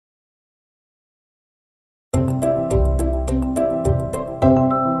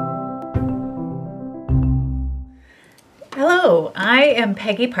Hello, I am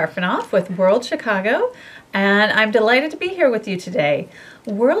Peggy Parfenoff with World Chicago, and I'm delighted to be here with you today.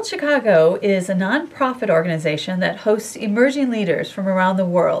 World Chicago is a nonprofit organization that hosts emerging leaders from around the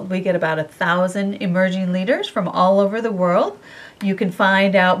world. We get about 1,000 emerging leaders from all over the world. You can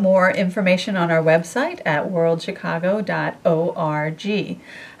find out more information on our website at worldchicago.org,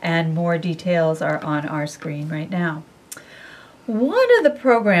 and more details are on our screen right now. One of the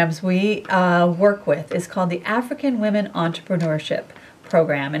programs we work with is called the African Women Entrepreneurship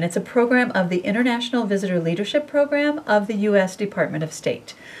Program, and it's a program of the International Visitor Leadership Program of the U.S. Department of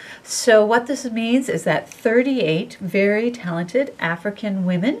State. So what this means is that 38 very talented African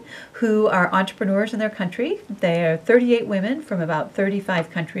women who are entrepreneurs in their country, they are 38 women from about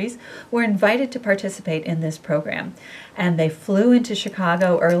 35 countries, were invited to participate in this program. And they flew into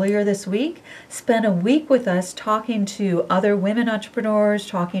Chicago earlier this week, spent a week with us talking to other women entrepreneurs,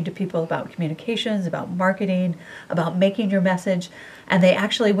 talking to people about communications, about marketing, about making your message. And they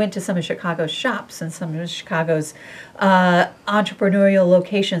actually went to some of Chicago's shops and some of Chicago's entrepreneurial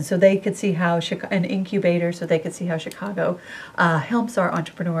locations so they could see how, an incubator, so they could see how Chicago helps our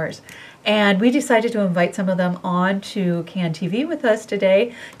entrepreneurs. And we decided to invite some of them on to CAN TV with us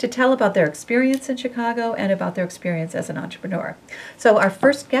today to tell about their experience in Chicago and about their experience as an entrepreneur. So our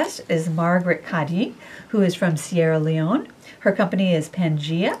first guest is Margaret Kadi, who is from Sierra Leone. Her company is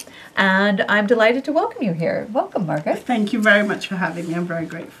Pangea, and I'm delighted to welcome you here. Welcome, Margaret. Thank you very much for having me. I'm very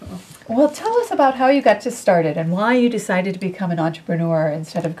grateful. Well, tell us about how you got started and why you decided to become an entrepreneur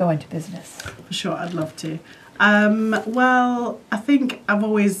instead of going to business. For sure, I'd love to. Well, I think I've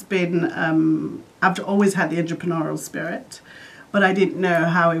always had the entrepreneurial spirit, but I didn't know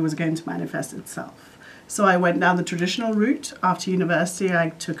how it was going to manifest itself. So I went down the traditional route. After university, I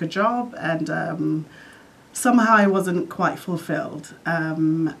took a job, and somehow I wasn't quite fulfilled.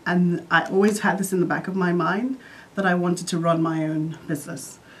 And I always had this in the back of my mind that I wanted to run my own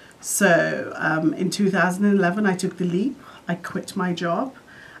business. So in 2011, I took the leap. I quit my job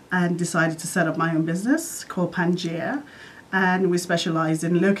and decided to set up my own business called Pangea, and we specialize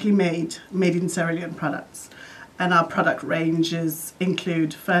in locally made in Sierra Leone products. And our product ranges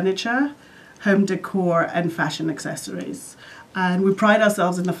include furniture, home decor, and fashion accessories. And we pride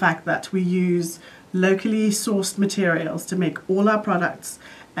ourselves in the fact that we use locally sourced materials to make all our products,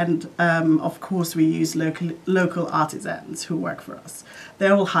 and of course we use local artisans who work for us.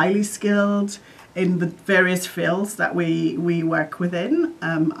 They're all highly skilled in the various fields that we work within,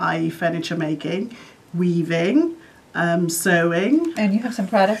 i.e. furniture making, weaving, sewing. And you have some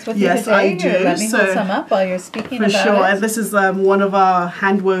products with yes, you today? Yes, I do. Let me hold some up while you're speaking about it. For sure, and this is one of our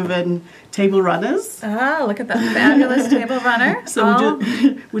hand-woven table runners. Ah, look at that fabulous table runner. So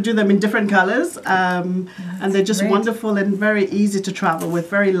we do them in different colors, and they're just wonderful and very easy to travel with,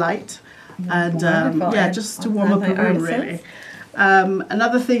 very light. And just to warm up a room, really.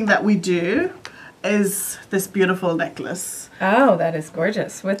 Another thing that we do is this beautiful necklace. Oh, that is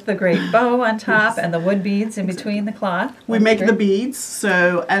gorgeous, with the great bow on top and the wood beads in between the cloth. We make the beads,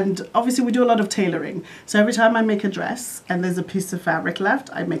 and obviously we do a lot of tailoring. So every time I make a dress and there's a piece of fabric left,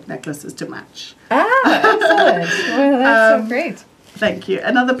 I make necklaces to match. Ah, excellent. Well, that's so great. Thank you.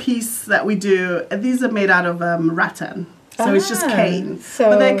 Another piece that we do, these are made out of rattan. So it's just cane,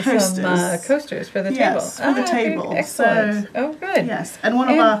 but they're coasters. Some coasters for the table. Yes, for the table. Excellent. So, good. Yes, and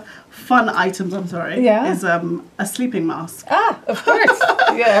one of our fun items, is a sleeping mask. Ah, of course.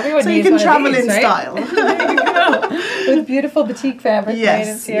 Yeah, everyone so needs you can one travel of these, in right? style. There you go. With beautiful batik fabric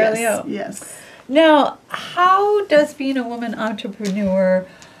made in Sierra Leone. Yes. Now, how does being a woman entrepreneur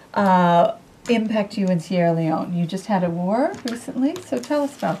impact you in Sierra Leone? You just had a war recently, so tell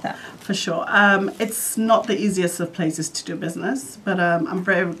us about that. For sure. It's not the easiest of places to do business, but I'm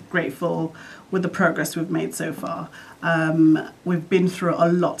very grateful with the progress we've made so far. We've been through a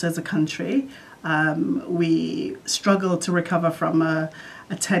lot as a country. We struggled to recover from a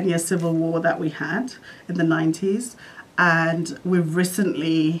 10-year civil war that we had in the 90s, and we've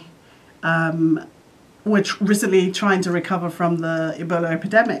recently trying to recover from the Ebola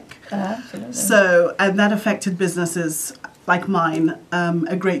epidemic. Absolutely. So, and that affected businesses like mine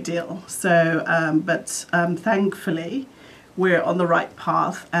a great deal. So, but thankfully, we're on the right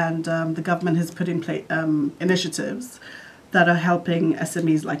path, and the government has put in place initiatives that are helping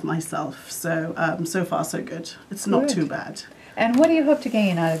SMEs like myself. So, so far, so good. It's not too bad. And what do you hope to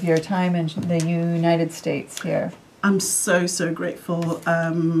gain out of your time in the United States here? I'm so grateful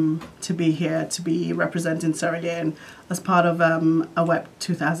to be here, to be representing Sierra Leone as part of AWEP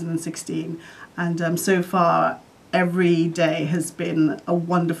 2016. And so far, every day has been a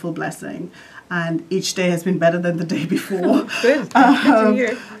wonderful blessing. And each day has been better than the day before. Good. That's good to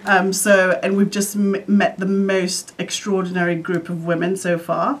hear. And we've just met the most extraordinary group of women so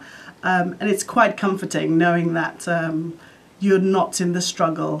far. And it's quite comforting knowing that you're not in the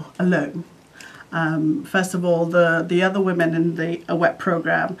struggle alone. First of all, the other women in the AWEP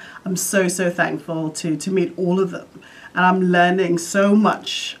program, I'm so thankful to meet all of them. And I'm learning so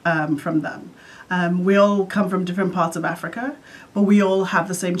much from them. We all come from different parts of Africa, but we all have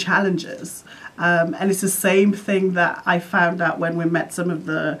the same challenges. And it's the same thing that I found out when we met some of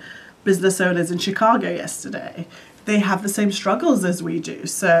the business owners in Chicago yesterday. They have the same struggles as we do.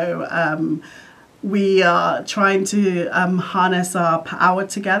 So we are trying to harness our power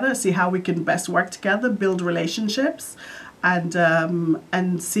together, see how we can best work together, build relationships, and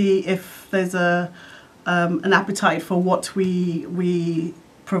see if there's an appetite for what we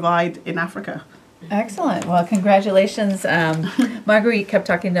provide in Africa. Excellent. Well, congratulations. Marguerite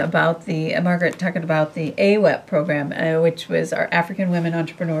talking about the AWEP program, which was our African Women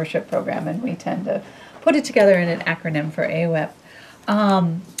Entrepreneurship Program, and we tend to put it together in an acronym for AWEP.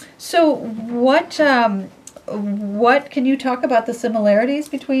 So what can you talk about the similarities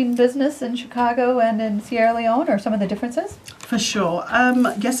between business in Chicago and in Sierra Leone, or some of the differences? For sure.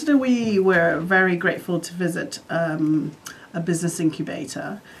 Yesterday we were very grateful to visit a business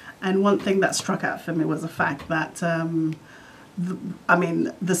incubator. And one thing that struck out for me was the fact that, the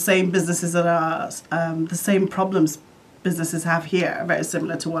same businesses that are, the same problems businesses have here are very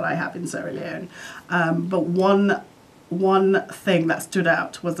similar to what I have in Sierra Leone. But one thing that stood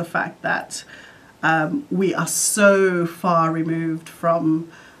out was the fact that we are so far removed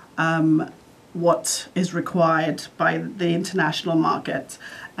from what is required by the international market.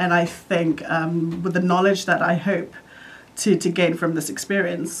 And I think with the knowledge that I hope to gain from this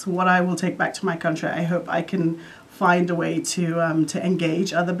experience, what I will take back to my country, I hope I can find a way to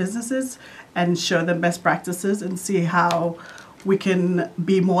engage other businesses and show them best practices and see how we can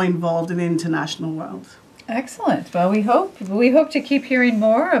be more involved in the international world. Excellent. Well, we hope to keep hearing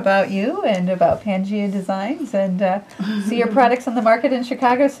more about you and about Pangea Designs, and see your products on the market in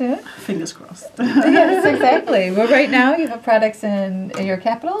Chicago soon. Fingers crossed. Yes, exactly. Well, right now you have products in your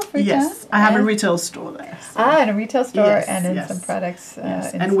capital, Freetown? Yes, I have a retail store there. So. And a retail store, Yes, and in yes. some products.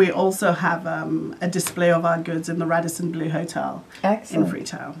 Yes. And we also have a display of our goods in the Radisson Blue Hotel Excellent. in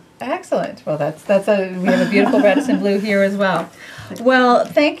Freetown. Excellent. Well, we have a beautiful Radisson Blue here as well. Well,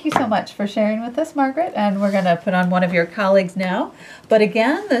 thank you so much for sharing with us, Margaret. And we're going to put on one of your colleagues now. But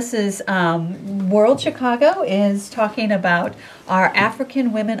again, this is World Chicago is talking about our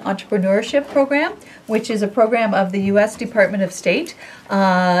African Women Entrepreneurship Program, which is a program of the U.S. Department of State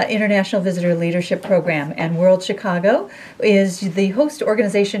International Visitor Leadership Program. And World Chicago is the host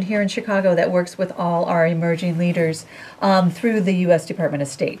organization here in Chicago that works with all our emerging leaders through the U.S. Department of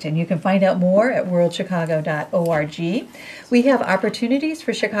State. And you can find out more at worldchicago.org. We have opportunities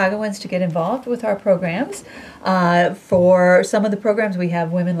for Chicagoans to get involved with our programs. For some of the programs, we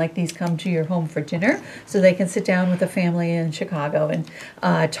have women like these come to your home for dinner, so they can sit down with a family in Chicago and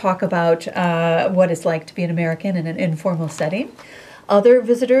talk about what it's like to be an American in an informal setting. Other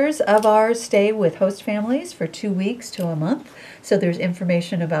visitors of ours stay with host families for 2 weeks to a month. So there's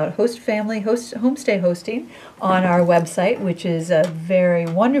information about homestay hosting on our website, which is a very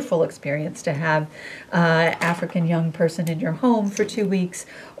wonderful experience to have an African young person in your home for 2 weeks,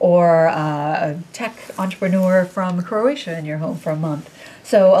 or a tech entrepreneur from Croatia in your home for a month.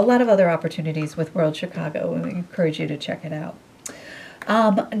 So a lot of other opportunities with World Chicago, and we encourage you to check it out.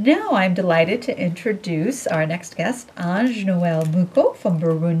 Now I'm delighted to introduce our next guest, Ange Noel Muko from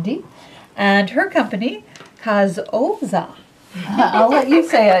Burundi, and her company, Kazoza. I'll let you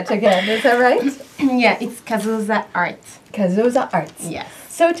say it again. Is that right? Yeah, it's Kazoza Art. Kazoza Arts. Yes.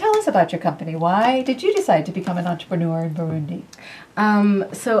 So tell us about your company. Why did you decide to become an entrepreneur in Burundi?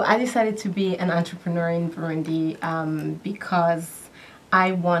 So I decided to be an entrepreneur in Burundi because I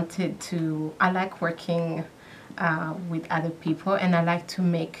like working with other people, and I like to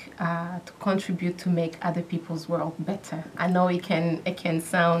contribute to make other people's world better. I know it can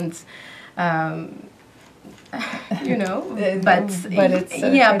sound but it's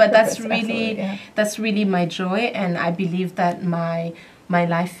that's really my joy, and I believe that my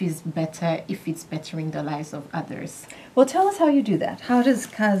life is better if it's bettering the lives of others. Well, tell us how you do that. How does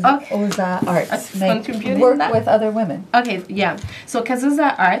Kazoza Arts work with other women? Okay, yeah. So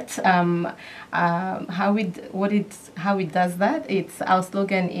Kazoza Art, how it does that? Our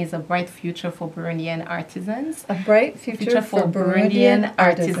slogan is a bright future for Burundian artisans. A bright future for Burundian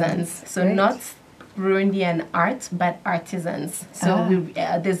artisans. So Great. Not Burundian art, but artisans. So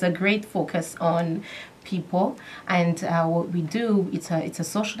there's a great focus on people, and what we do, it's a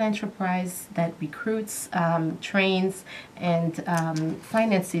social enterprise that recruits, trains, and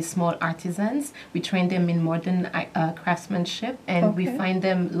finances small artisans. We train them in modern craftsmanship, and we Okay. find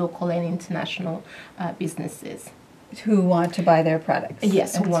them local and international businesses. Who want to buy their products.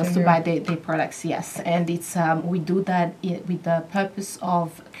 Yes, who And wants so to you're- buy their products, yes. And it's we do that with the purpose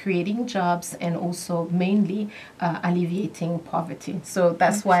of creating jobs and also mainly alleviating poverty. So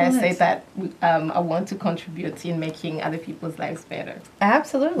that's why I say Excellent. that I want to contribute in making other people's lives better.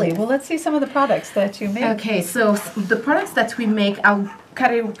 Absolutely. Yes. Well, let's see some of the products that you make. Okay, so the products that we make, I'll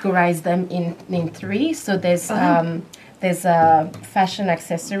categorize them in three. So there's fashion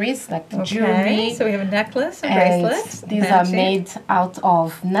accessories like jewelry. Okay, so we have a necklace, a And bracelet. these are matching. made out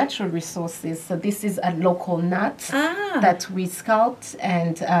of natural resources. So this is a local nut that we sculpt,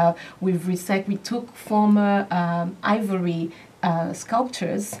 and we've recycled. We took former ivory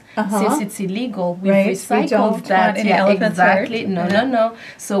sculptures. Since it's illegal, we've Right, we recycled don't that. want any elephants exactly. hurt. No, Yeah. no.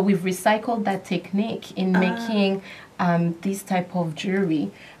 So we've recycled that technique in making this type of jewelry,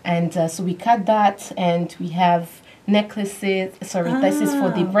 and so we cut that, and we have necklaces. Sorry, this is for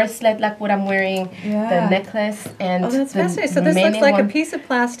the bracelet, like what I'm wearing. Yeah. The necklace and Oh, that's the fascinating. So this looks remaining like a one- piece of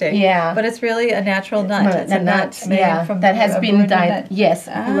plastic. Yeah. But it's really a natural nut. No, It's a nut made yeah, from that has a been Burundian dyed. nut. Yes,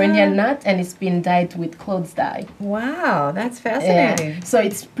 Burundian Ah. nut, and it's been dyed with clothes dye. Wow, that's Yeah. fascinating. So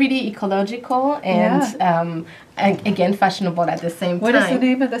it's pretty ecological and again fashionable at the same What time. is the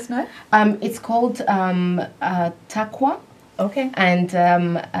name of this nut? It's called takwa. Okay. And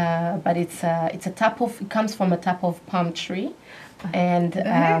but it's a type of, it comes from a type of palm tree, and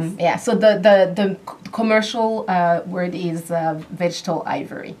Nice. yeah. So the commercial word is vegetable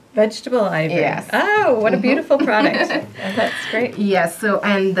ivory. Vegetable ivory. Yes. Oh, what a beautiful product. That's great. Yes. So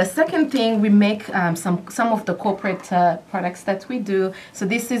and the second thing, we make some of the corporate products that we do. So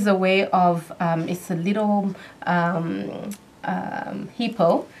this is a way of it's a little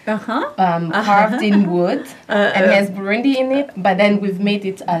hippo carved in wood and has Burundi in it, but then we've made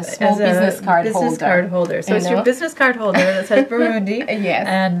it a small As a business card business holder. card holder. So You it's your know? business card holder that says Burundi. Yes.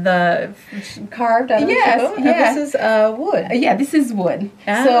 And the carved out of Yes, the hippo. yeah. And this is wood. Yeah, this is wood.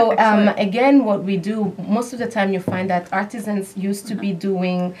 Ah, So excellent. again, what we do most of the time, you find that artisans used to be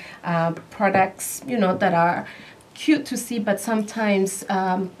doing products, that are cute to see, but sometimes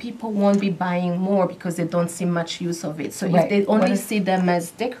people won't be buying more because they don't see much use of it. So Right. if they What only is- see them as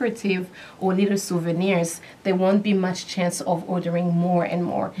decorative or little souvenirs, there won't be much chance of ordering more and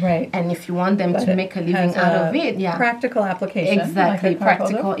more. Right. And if you want them But to it make a living has out a of it, yeah. practical application. Exactly, like a card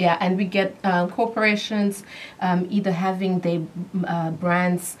holder. practical, yeah. And we get corporations either having their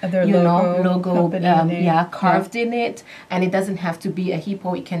brands, Their logo, logo, company name. carved in it, and it doesn't have to be a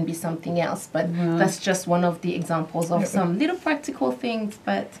hippo. It can be something else. But that's just one of the examples of some little practical things.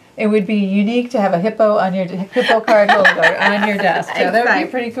 But It would be unique to have a hippo on your hippo card holder on your desk. So that would be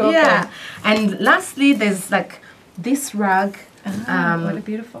pretty cool. Yeah. And lastly, there's like this rug. What a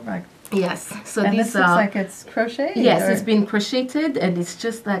beautiful rug. Yes. So And these this looks are. like it's crocheted. Yes, or- it's been crocheted, and it's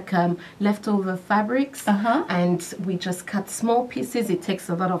just like leftover fabrics, Uh-huh. and we just cut small pieces. It takes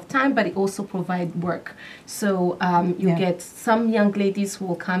a lot of time, but it also provides work. So you Yeah. get some young ladies who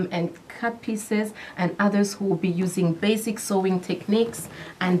will come and cut pieces, and others who will be using basic sewing techniques,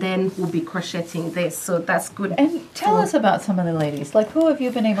 and then will be crocheting this. So that's good. And tell for- us about some of the ladies. Like, who have you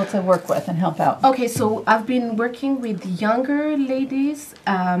been able to work with and help out? Okay, so I've been working with younger ladies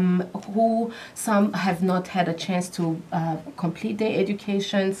who some have not had a chance to complete their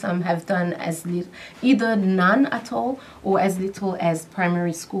education. Some have done either none at all or as little as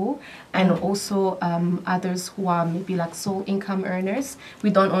primary school, and also others who are maybe like sole income earners. We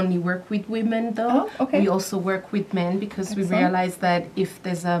don't only work with women though. Oh, okay. We also work with men because we Excellent. realize that if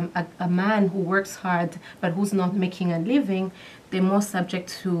there's a man who works hard but who's not making a living, they're more subject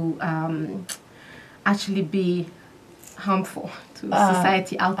to actually be harmful to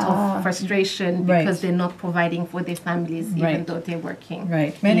society out of frustration right. because they're not providing for their families even Right. though they're working.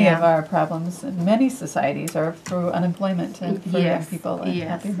 Right. Many Yeah. of our problems in many societies are through unemployment and for young Yes, people and yes,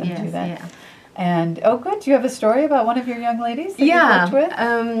 helping them do yes, that. yeah. And oh, good. Do you have a story about one of your young ladies that Yeah, you worked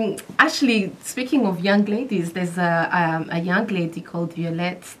with? actually, speaking of young ladies, there's a young lady called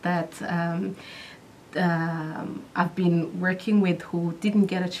Violette that I've been working with who didn't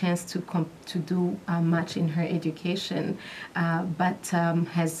get a chance to do much in her education, but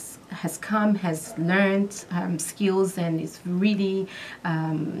has learned skills and is really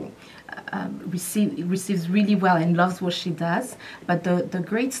receives really well and loves what she does. But the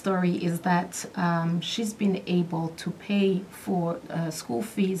great story is that she's been able to pay for school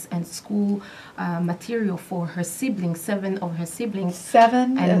fees and school material for her siblings, 7 of her siblings.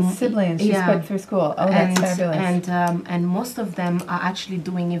 Siblings she's put through school. Oh, that's fabulous. And most of them are actually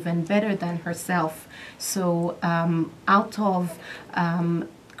doing even better than herself. So out of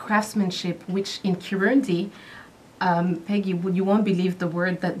craftsmanship, which in Kirundi, Peggy, you won't believe the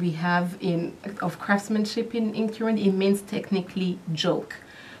word that we have of craftsmanship in Kirundi. It means technically joke.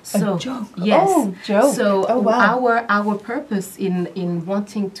 So, a joke. Yes. Oh, joke. So wow. our purpose in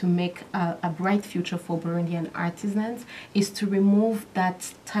wanting to make a bright future for Burundian artisans is to remove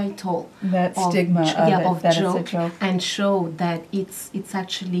that title, that stigma of joke, and show that it's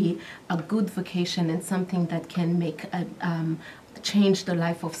actually a good vocation and something that can make change the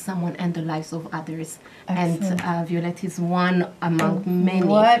life of someone and the lives of others. Excellent. And Violette is one among many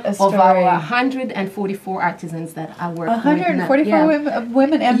of our 144 artisans that I work 144 with.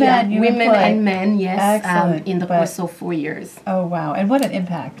 women and men. Women and men, yes, in the course of 4 years. Oh, wow. And what an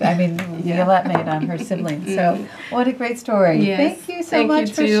impact. I mean, Violette made on her siblings. So what a great story. Yes. Thank you so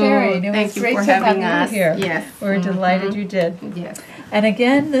much for sharing. It was great to have you here. Yes. We're delighted you did. Yes. And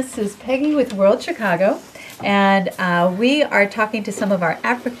again, this is Peggy with World Chicago. And we are talking to some of our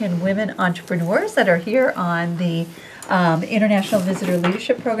African women entrepreneurs that are here on the International Visitor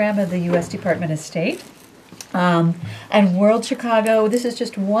Leadership Program of the U.S. Department of State. And World Chicago, this is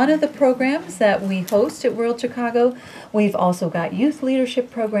just one of the programs that we host at World Chicago. We've also got youth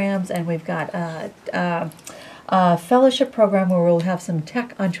leadership programs, and we've got a fellowship program where we'll have some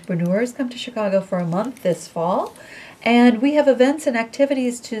tech entrepreneurs come to Chicago for a month this fall. And we have events and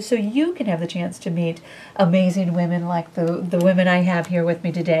activities so you can have the chance to meet amazing women like the women I have here with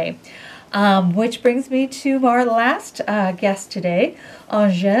me today. Which brings me to our last guest today.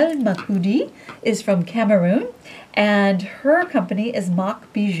 Angèle Makoudi is from Cameroon, and her company is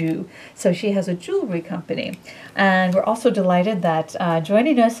Mock Bijou. So she has a jewelry company. And we're also delighted that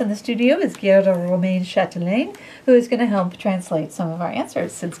joining us in the studio is Gerda Romain Chatelain, who is going to help translate some of our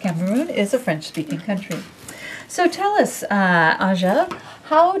answers, since Cameroon is a French-speaking country. So tell us, Angèle,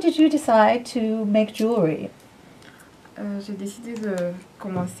 how did you decide to make jewelry? J'ai décidé de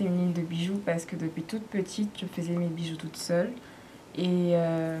commencer une ligne de bijoux parce que depuis toute petite, je faisais mes bijoux toute seule. Et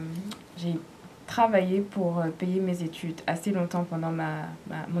j'ai travaillé pour payer mes études assez longtemps pendant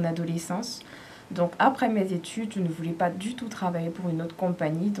mon adolescence. Donc après mes études, je ne voulais pas du tout travailler pour une autre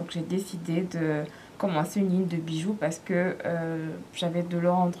compagnie. Donc j'ai décidé de commencer une ligne de bijoux parce que j'avais de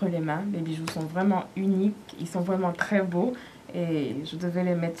l'or entre les mains. Les bijoux sont vraiment uniques, ils sont vraiment très beaux et je devais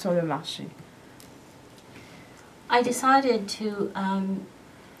les mettre sur le marché. I decided to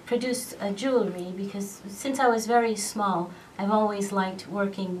produce jewelry because since I was very small, I've always liked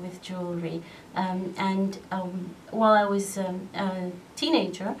working with jewelry. While I was a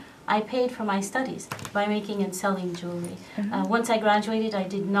teenager, I paid for my studies by making and selling jewelry. Once I graduated, I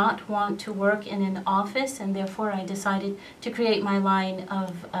did not want to work in an office, and therefore I decided to create my line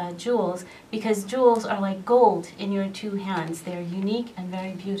of jewels, because jewels are like gold in your two hands. They're unique and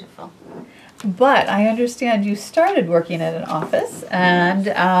very beautiful. But I understand you started working at an office, and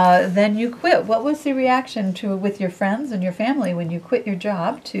then you quit. What was the reaction with your friends and your family when you quit your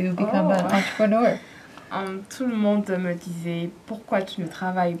job to become an entrepreneur? Tout le monde me disait « Pourquoi tu ne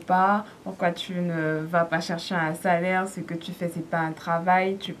travailles pas? Pourquoi tu ne vas pas chercher un salaire? Ce que tu fais, c'est pas un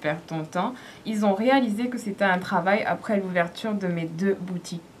travail, tu perds ton temps. » Ils ont réalisé que c'était un travail après l'ouverture de mes 2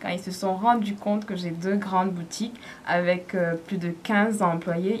 boutiques. Quand ils se sont rendus compte que j'ai 2 grandes boutiques avec plus de 15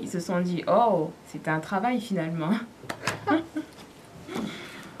 employés, ils se sont dit « Oh, c'est un travail finalement. »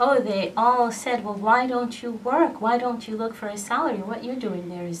 Oh, they all said, well, why don't you work? Why don't you look for a salary? What you're doing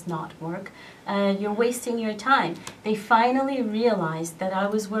there is not work. You're wasting your time. They finally realized that I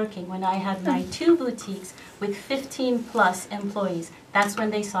was working when I had my 2 boutiques with 15 plus employees. That's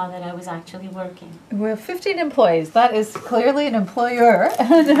when they saw that I was actually working. Well, 15 employees. That is clearly an employer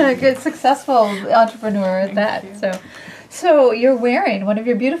and a good, successful entrepreneur at that. So you're wearing one of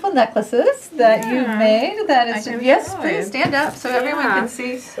your beautiful necklaces that you made. That is, yes, please stand up so everyone can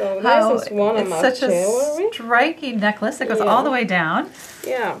see how this is one of my such jewelry. a striking necklace that goes all the way down.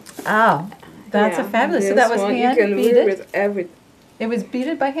 Yeah. Oh, that's a fabulous. So that was hand you can beaded. wear with everything. It was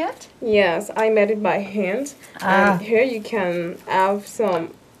beaded by hand? Yes, I made it by hand. And here you can have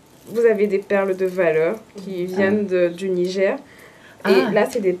some. Vous avez des perles de valeur qui viennent du Niger. Et là,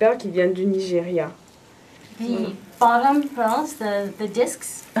 c'est des perles qui viennent du Nigeria. bottom pearls, the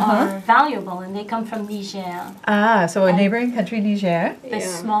discs, are valuable and they come from Niger. Ah, so a And neighboring country, Niger. The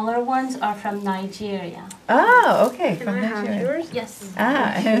smaller ones are from Nigeria. Oh, okay, Can from I have Nigeria. yours? Yes.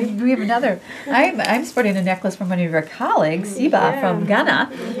 Ah, and we have another. I'm sporting a necklace from one of your colleagues, Siba from Ghana.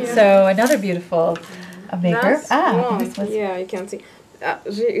 So another beautiful maker. That's one. This was Yeah, you can see. Ah,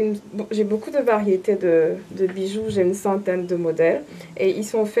 j'ai beaucoup de variétés de bijoux, j'ai une centaine de modèles et ils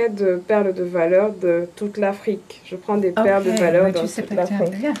sont faits de perles de valeur de toute l'Afrique. Je prends des perles de valeur dans toute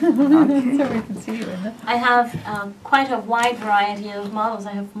l'Afrique. Yeah. So we can see you in I have quite a wide variety of models.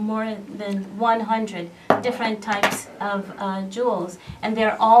 I have more than 100 different types of jewels, and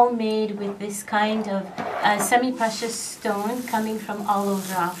they're all made with this kind of semi-precious stone coming from all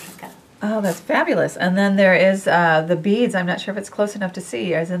over Africa. Oh, that's fabulous. And then there is the beads. I'm not sure if it's close enough to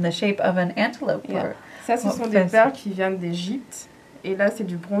see, as in the shape of an antelope. Yeah. Or, Ça, ce sont des perles qui viennent d'Égypte et là, c'est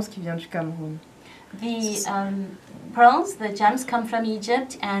du bronze qui vient du Cameroun. The pearls, the gems come from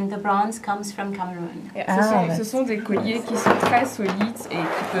Egypt, and the bronze comes from Cameroon. Ce sont des colliers qui sont très solides et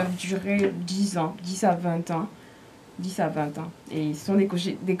qui peuvent durer 10 ans, 10 à 20 ans. 10 à 20 ans. Et ce sont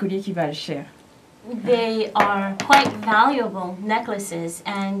des colliers qui valent cher. They are quite valuable necklaces,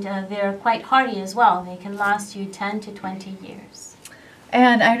 and they're quite hardy as well. They can last you 10 to 20 years.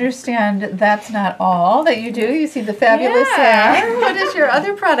 And I understand that's not all that you do. You see the fabulous hair. What is your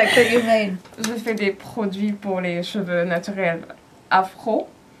other product that you made? Je fais des produits pour les cheveux naturels afro.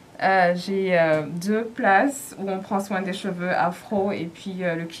 J'ai 2 places où on prend soin des cheveux afro et puis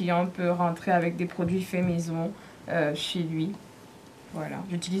le client peut rentrer avec des produits faits maison chez lui. Voilà,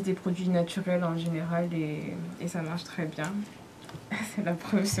 j'utilise des produits naturels en général et ça marche très bien. C'est la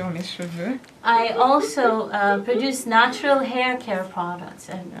preuve sur mes cheveux. I also produce natural hair care products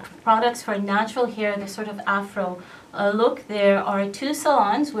and products for natural hair, the sort of afro look. There are 2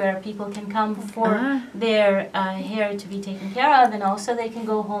 salons where people can come for their hair to be taken care of, and also they can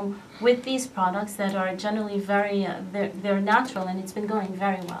go home with these products that are generally very, they're natural, and it's been going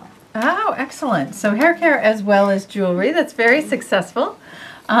very well. Oh, excellent. So hair care as well as jewelry. That's very successful.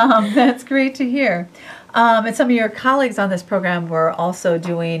 That's great to hear. And some of your colleagues on this program were also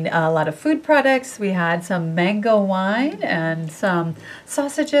doing a lot of food products. We had some mango wine and some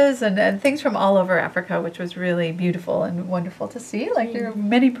sausages and things from all over Africa, which was really beautiful and wonderful to see. Like there are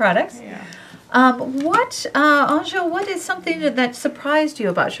many products. Yeah. Angel, what is something that surprised you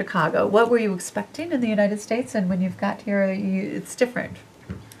about Chicago? What were you expecting in the United States, and when you've got here, it's different?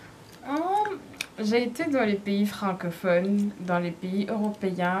 J'ai été dans les pays francophones, dans les pays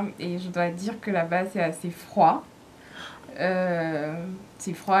européens, et je dois dire que là-bas c'est assez froid.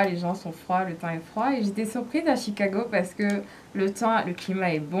 C'est froid, les gens sont froids, le temps est froid. Et j'étais surprise à Chicago parce que le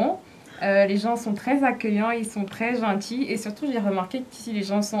climat est bon. Les gens sont très accueillants, ils sont très gentils. Et surtout, j'ai remarqué qu'ici, les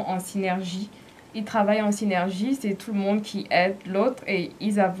gens sont en synergie. Ils travaillent en synergie, c'est tout le monde qui aide l'autre et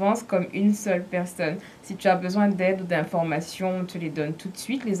ils avancent comme une seule personne. Si tu as besoin d'aide ou d'informations, on te les donne tout de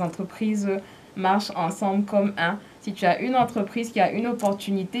suite. Les entreprises marchent ensemble comme un. Si tu as une entreprise qui a une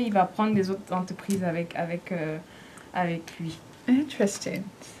opportunité, il va prendre les autres entreprises avec lui. Interesting.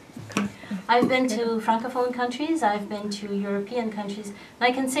 I've been to Francophone countries, I've been to European countries, and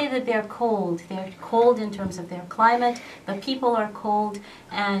I can say that they're cold. They're cold in terms of their climate, the people are cold,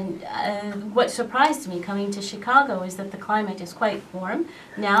 and what surprised me coming to Chicago is that the climate is quite warm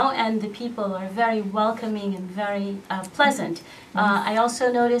now, and the people are very welcoming and very pleasant. I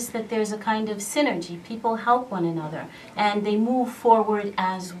also noticed that there's a kind of synergy. People help one another, and they move forward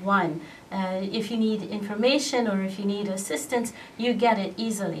as one. If you need information or if you need assistance, you get it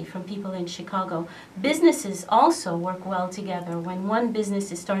easily from people in Chicago. Businesses also work well together. When one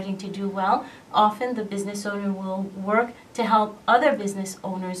business is starting to do well, often the business owner will work to help other business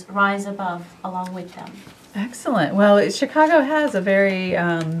owners rise above along with them. Excellent. Well, Chicago has a very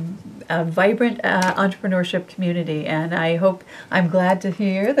vibrant entrepreneurship community, and I'm glad to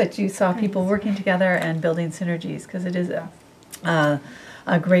hear that you saw people working together and building synergies, because it is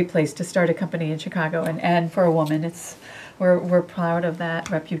a great place to start a company in Chicago, and for a woman, we're proud of that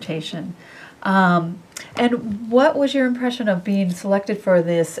reputation. And what was your impression of being selected for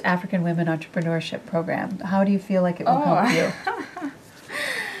this African Women Entrepreneurship Program? How do you feel like it will help you?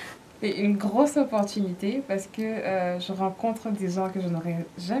 C'est une grosse opportunité parce que je rencontre des gens que je n'aurais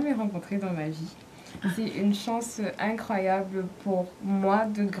jamais rencontrés dans ma vie. C'est une chance incroyable pour moi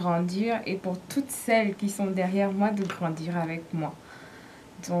de grandir et pour toutes celles qui sont derrière moi de grandir avec moi.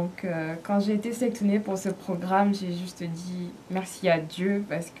 Donc, quand j'ai été sélectionnée pour ce programme, j'ai juste dit merci à Dieu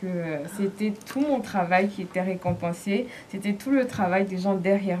parce que c'était tout mon travail qui était récompensé. C'était tout le travail des gens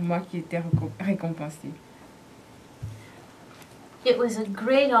derrière moi qui était récompensé. It was a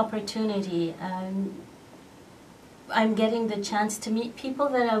great opportunity. I'm getting the chance to meet people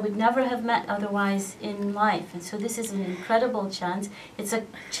that I would never have met otherwise in life. And so this is an incredible chance. It's a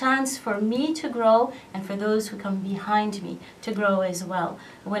chance for me to grow and for those who come behind me to grow as well.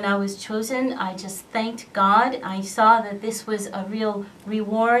 When I was chosen, I just thanked God. I saw that this was a real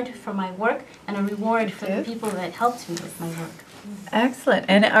reward for my work and a reward for the people that helped me with my work. Excellent.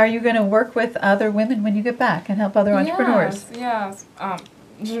 And are you going to work with other women when you get back and help other entrepreneurs? Yes.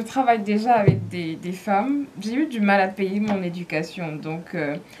 Je travaille déjà avec des femmes. J'ai eu du mal à payer mon éducation. Donc,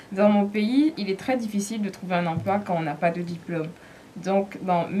 dans mon pays, il est très difficile de trouver un emploi quand on n'a pas de diplôme. Donc,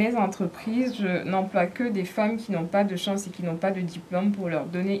 dans mes entreprises, je n'emploie que des femmes qui n'ont pas de chance et qui n'ont pas de diplôme pour leur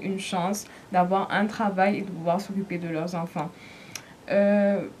donner une chance d'avoir un travail et de pouvoir s'occuper de leurs enfants.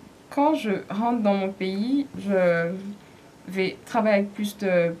 Quand je rentre dans mon pays, je vais travailler avec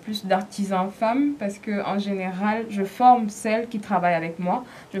plus d'artisans femmes parce que en général, je forme celles qui travaillent avec moi.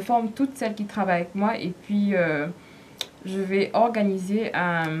 Je forme toutes celles qui travaillent avec moi et puis je vais organiser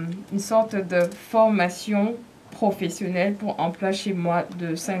une sorte de formation professionnelle pour emploi chez moi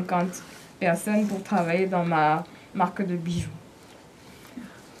de 50 personnes pour travailler dans ma marque de bijoux.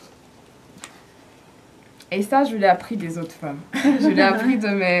 Et ça, je l'ai appris des autres femmes. Je l'ai appris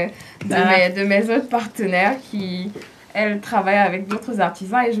de mes autres partenaires qui, elles, travaillent avec d'autres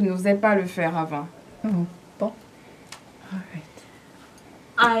artisans et je n'osais pas le faire avant. Oh, bon. All right.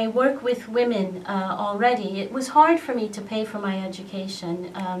 I work with women already. It was hard for me to pay for my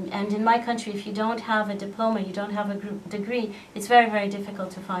education. And in my country, if you don't have a diploma, you don't have a degree, it's very, very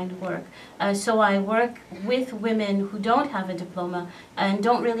difficult to find work. So I work with women who don't have a diploma and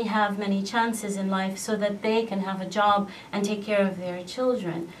don't really have many chances in life so that they can have a job and take care of their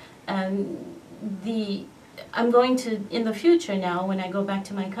children. I'm going to, in the future now, when I go back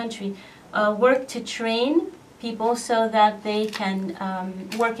to my country, work to train people so that they can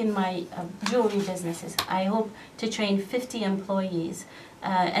work in my jewelry businesses. I hope to train 50 employees.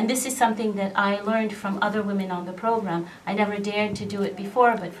 And this is something that I learned from other women on the program. I never dared to do it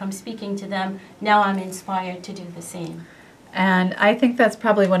before, but from speaking to them, now I'm inspired to do the same. And I think that's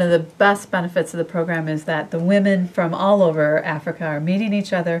probably one of the best benefits of the program is that the women from all over Africa are meeting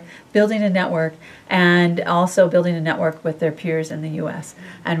each other, building a network, and also building a network with their peers in the U.S.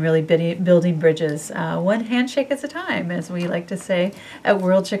 and really building bridges, one handshake at a time, as we like to say at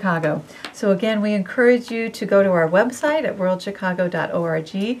World Chicago. So again, we encourage you to go to our website at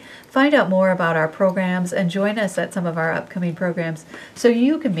worldchicago.org, find out more about our programs, and join us at some of our upcoming programs so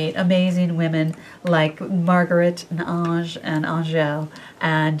you can meet amazing women like Margaret and Ange and Angèle,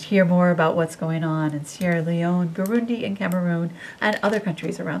 and hear more about what's going on in Sierra Leone, Burundi, and Cameroon, and other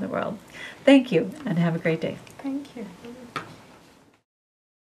countries around the world. Thank you, and have a great day. Thank you.